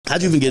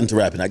How'd you even get into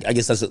rapping? I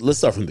guess let's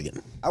start from the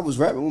beginning. I was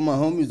rapping with my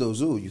homies though,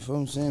 Zoo. You feel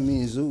what I'm saying?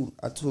 Me and Zoo.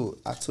 I took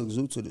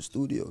Zoo to the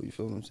studio. You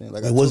feel what I'm saying?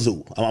 Like, what's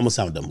Zoo? I'm gonna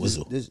sound dumb. What's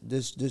Zoo?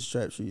 This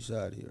Trap Street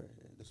side here. Right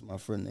here. That's my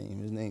friend name.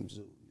 His name's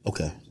Zoo.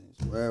 Okay.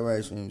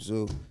 Right. Name's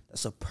Zoo.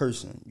 That's a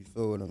person. You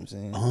feel what I'm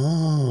saying?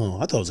 Oh,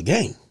 I thought it was a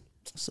gang.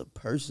 It's a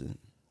person.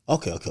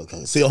 Okay.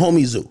 So your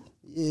homie Zoo.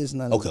 Yeah, it's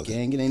not a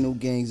gang. It ain't no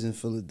gangs in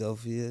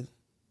Philadelphia.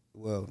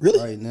 Well, really?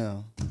 Right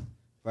now.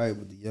 Right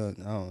with the young,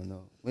 I don't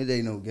know. It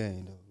ain't no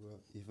gang though.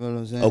 You feel what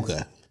I'm saying? Okay.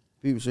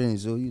 People saying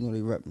Zoo, you know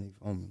they rapping they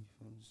for me. You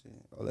feel what I'm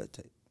saying? All that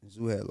type. And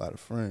Zoo had a lot of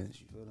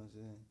friends. You feel what I'm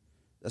saying?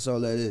 That's all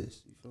that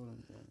is. You feel what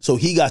I'm saying? So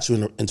he got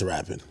you into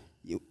rapping.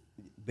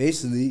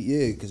 Basically,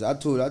 yeah. Because I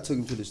took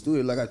him to the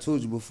studio. Like I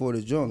told you before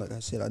the joint. Like I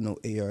said, I know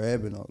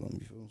A.R.Ab and all of them.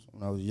 You feel me? So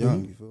when I was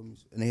young, you feel me?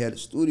 And they had a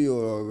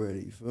studio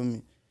already. You feel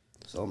me?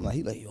 So I'm like,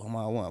 he like, yo, I'm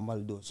about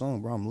to do a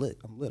song, bro. I'm lit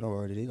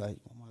already. They like,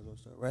 I might as well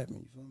start rapping.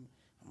 You feel me?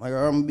 I'm like,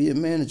 all right, I'm gonna be a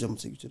manager. I'm gonna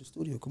take you to the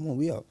studio. Come on,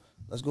 we out.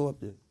 Let's go up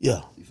there.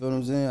 Yeah. You feel what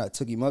I'm saying? I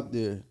took him up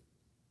there, and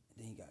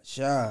then he got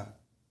shy.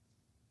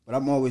 But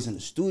I'm always in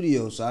the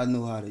studio, so I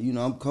know how to,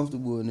 I'm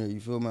comfortable in there, you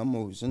feel me? I'm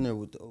always in there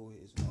with the old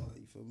heads and all that,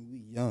 you feel me? We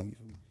young, you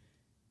feel me?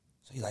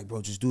 So he like,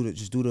 bro, just do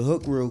the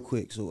hook real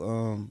quick,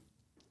 so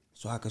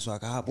I can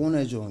hop on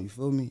that joint, you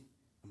feel me?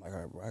 I'm like, all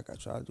right, bro, I gotta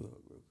try to do a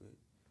hook real quick.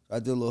 So I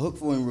did a little hook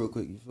for him real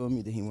quick, you feel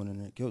me? Then he went in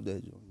there and killed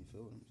that joint, you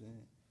feel what I'm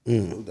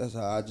saying? So that's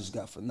how I just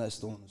got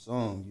finessed on the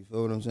song, you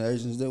feel what I'm saying? Ever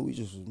since then, we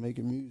just was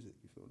making music,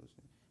 you feel what I'm saying?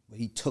 But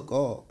he took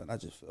off, and I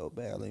just felt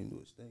bad. I let him do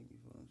his thing, you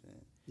feel what I'm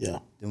saying? Yeah.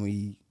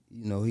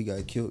 Then he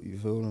got killed, you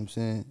feel what I'm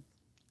saying?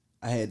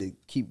 I had to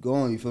keep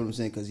going, you feel what I'm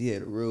saying? Because he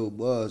had a real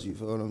buzz, you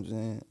feel what I'm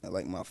saying? And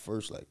like my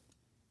first, like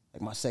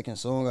my second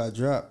song I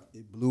dropped,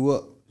 it blew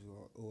up. It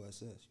was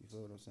OSS, you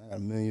feel what I'm saying? I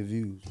got 1 million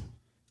views, you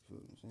feel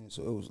what I'm saying?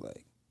 So it was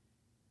like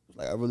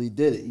I really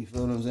did it, you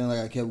feel what I'm saying? Like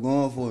I kept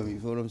going for him, you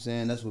feel what I'm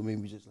saying? That's what made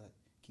me just like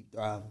keep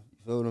thriving,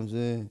 you feel what I'm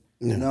saying?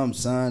 Yeah. Now I'm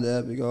signed to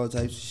Epic, all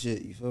types of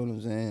shit, you feel what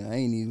I'm saying? I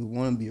ain't even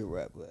want to be a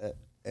rapper,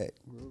 act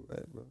real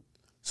rap, bro.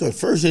 So at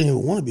first you didn't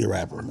even want to be a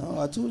rapper? No,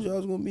 I told you I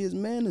was going to be his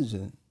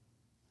manager.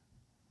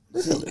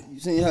 Really? You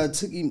seen how it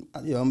took him?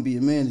 Yeah, I'm going to be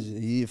a manager.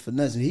 He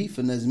finessed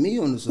me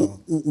on the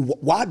song.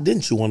 Why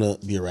didn't you want to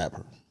be a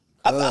rapper?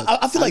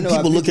 I feel like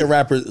people look at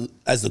rappers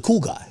as the cool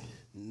guy.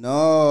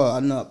 No,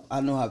 I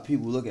know how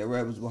people look at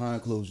rappers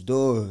behind closed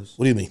doors.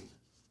 What do you mean?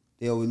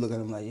 They always look at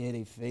them like, yeah,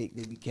 they fake,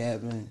 they be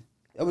capping.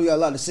 We got a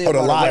lot to say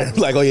about the liar.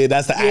 Like, oh yeah,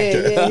 that's the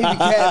actor. Yeah, he be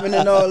capping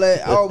and all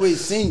that. I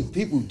always seen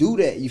people do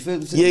that. You feel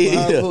what I'm saying?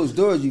 Behind closed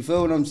doors, you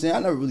feel what I'm saying? I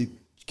never really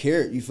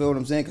cared, you feel what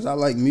I'm saying? Because I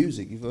like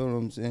music, you feel what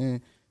I'm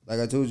saying? Like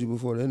I told you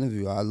before the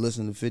interview, I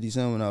listened to 50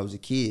 Cent when I was a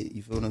kid,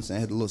 you feel what I'm saying?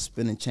 I had a little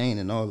spinning chain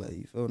and all that,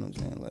 you feel what I'm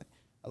saying? Like,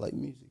 I like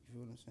music, you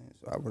feel what I'm saying?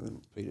 So I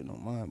wasn't paid it no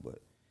mind, but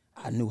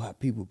I knew how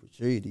people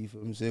portrayed it, you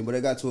feel what I'm saying? But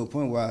it got to a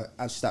point where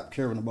I stopped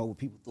caring about what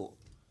people thought.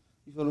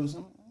 You feel what I'm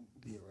saying? I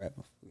can be a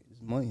rapper.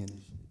 There's money in this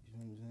shit.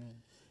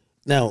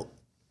 Now,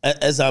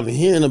 as I'm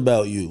hearing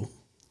about you,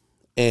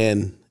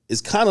 and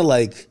it's kind of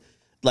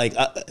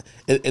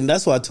and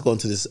that's why I took on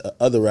to this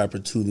other rapper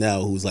too now,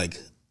 who's like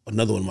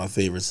another one of my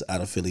favorites out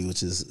of Philly,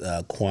 which is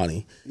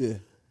Kwani. Yeah.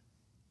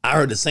 I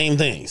heard the same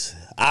things.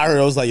 I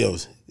was like, yo,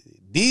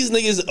 these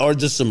niggas are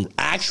just some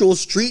actual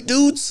street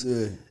dudes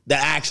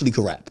that actually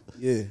can rap.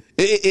 Yeah.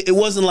 It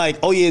wasn't like,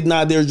 oh yeah,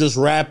 nah, they're just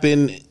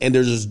rapping and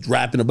they're just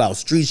rapping about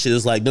street shit.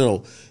 It's like,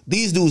 no,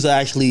 these dudes are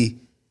actually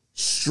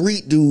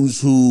street dudes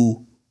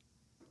who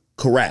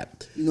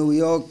rap.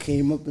 We all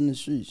came up in the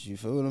streets, you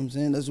feel what I'm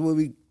saying? That's where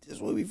we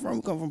from.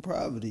 We come from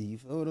poverty, you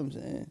feel what I'm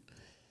saying?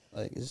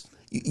 Like it's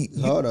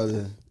hard out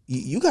there.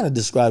 You gotta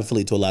describe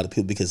Philly to a lot of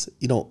people because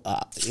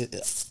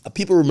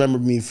people remember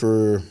me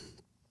for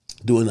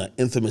doing an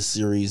infamous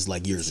series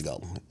like years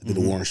ago. I did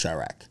the War in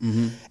Chirac.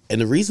 And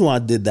the reason why I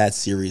did that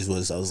series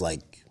was I was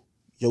like,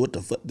 yo, what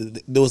the fuck?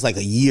 There was like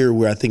a year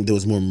where I think there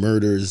was more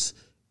murders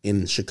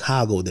in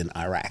Chicago than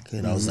Iraq.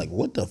 And I was like,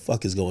 what the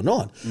fuck is going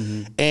on?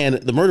 And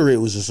the murder rate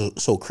was just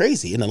so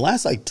crazy. In the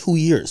last like 2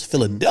 years,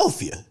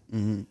 Philadelphia,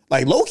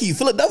 like low-key,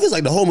 Philadelphia's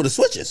like the home of the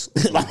switches.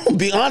 I'm gonna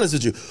be honest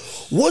with you.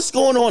 What's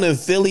going on in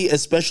Philly,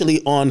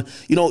 especially on,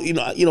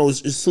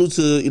 salute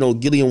to,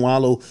 Gillian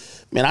Wallow.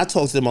 Man, I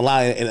talk to them a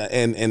lot,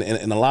 and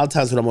a lot of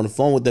times when I'm on the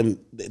phone with them,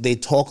 they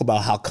talk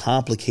about how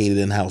complicated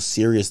and how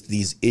serious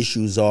these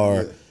issues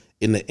are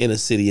in the inner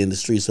city, in the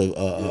streets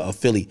of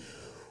Philly.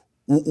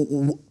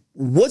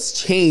 What's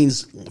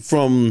changed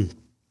from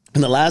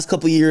in the last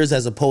couple of years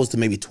as opposed to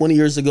maybe 20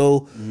 years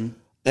ago?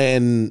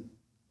 And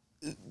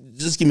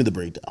just give me the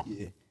breakdown.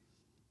 Yeah.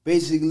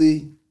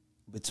 Basically,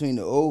 between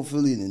the old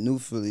Philly and the new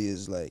Philly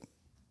is like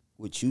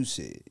what you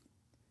said.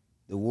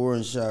 The War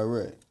in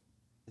Chirac.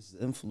 It's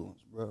the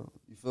influence, bro.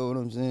 You feel what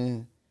I'm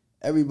saying?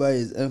 Everybody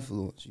is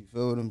influenced. You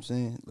feel what I'm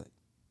saying? Like,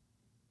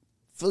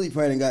 Philly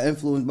probably got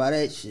influenced by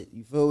that shit.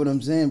 You feel what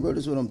I'm saying, bro?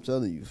 That's what I'm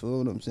telling you. You feel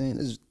what I'm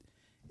saying?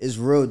 It's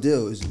real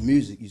deal. It's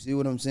music. You see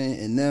what I'm saying?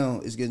 And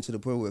now it's getting to the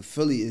point where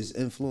Philly is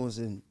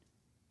influencing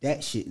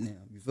that shit now.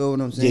 You feel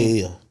what I'm saying?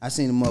 Yeah. I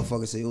seen a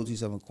motherfucker say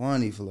OT7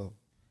 Kwani flow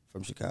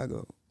from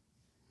Chicago.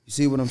 You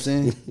see what I'm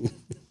saying?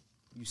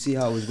 You see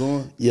how it's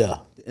going? Yeah.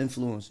 The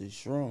influence is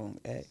strong.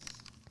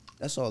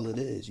 That's all it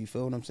is. You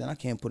feel what I'm saying? I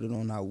can't put it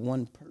on not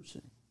one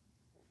person.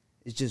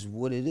 It's just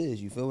what it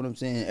is. You feel what I'm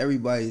saying?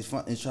 Everybody is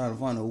trying to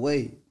find a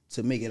way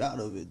to make it out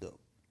of it, though.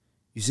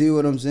 You see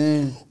what I'm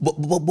saying? But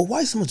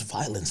why so much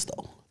violence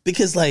though?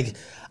 Because like,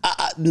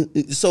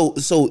 so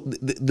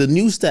the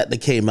new stat that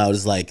came out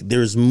is like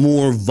there's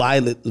more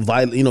violent.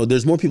 You know,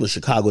 there's more people in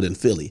Chicago than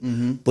Philly,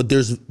 but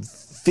there's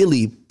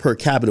Philly per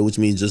capita, which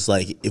means just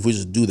like if we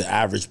just do the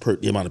average per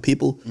the amount of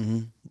people,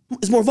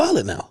 it's more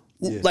violent now.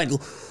 Yeah. Like,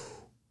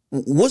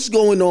 what's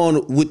going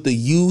on with the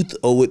youth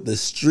or with the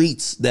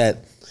streets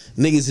that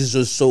niggas is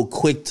just so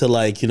quick to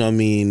like, you know what I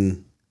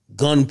mean,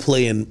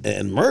 gunplay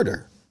and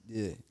murder?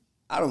 Yeah.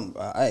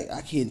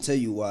 I can't tell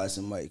you why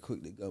somebody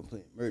quick to gunplay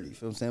and murder. You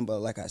feel what I'm saying? But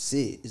like I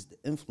said, it's the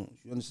influence.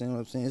 You understand what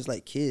I'm saying? It's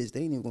like kids, they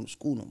ain't even going to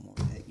school no more.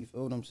 Like, you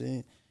feel what I'm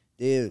saying?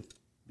 They'll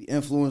be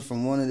influenced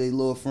from one of their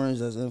little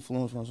friends that's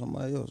influenced from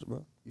somebody else,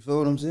 bro. You feel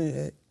what I'm saying?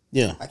 Hey,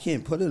 yeah. I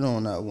can't put it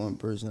on that one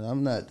person.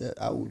 I'm not that.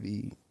 I would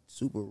be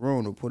super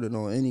wrong to put it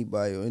on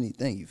anybody or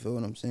anything. You feel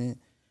what I'm saying?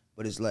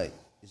 But it's like,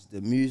 it's the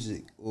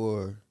music,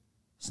 or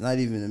it's not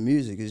even the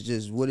music. It's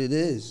just what it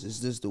is. It's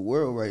just the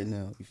world right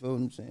now. You feel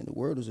what I'm saying? The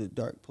world is a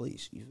dark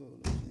place. You feel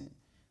what I'm saying?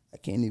 I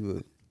can't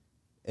even.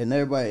 And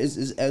everybody,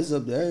 it's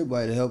up to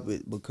everybody to help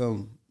it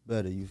become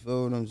better. You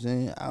feel what I'm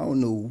saying? I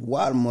don't know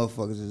why the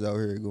motherfuckers is out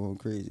here going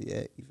crazy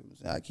at. You feel what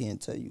I'm saying? I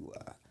can't tell you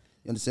why.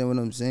 You understand what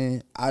I'm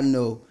saying? I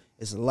know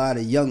it's a lot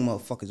of young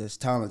motherfuckers that's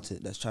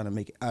talented that's trying to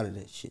make it out of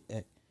that shit.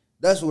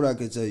 That's what I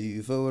can tell you.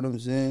 You feel what I'm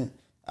saying?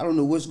 I don't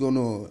know what's going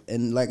on.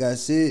 And like I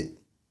said,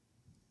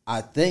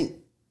 I think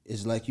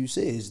it's like you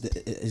said.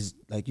 It's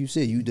like you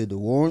said. You did the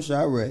war in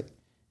Chirac,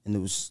 and it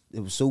was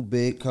so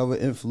big, cover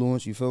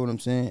influence. You feel what I'm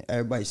saying?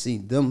 Everybody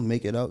seen them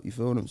make it out. You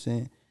feel what I'm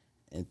saying?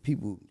 And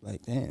people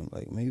like, damn,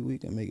 like maybe we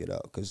can make it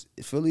out. Cause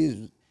Philly is,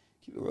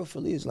 keep it real,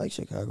 Philly is like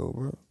Chicago,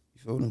 bro.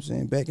 You feel what I'm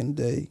saying? Back in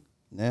the day,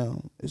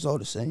 now it's all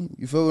the same.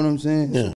 You feel what I'm saying? Yeah.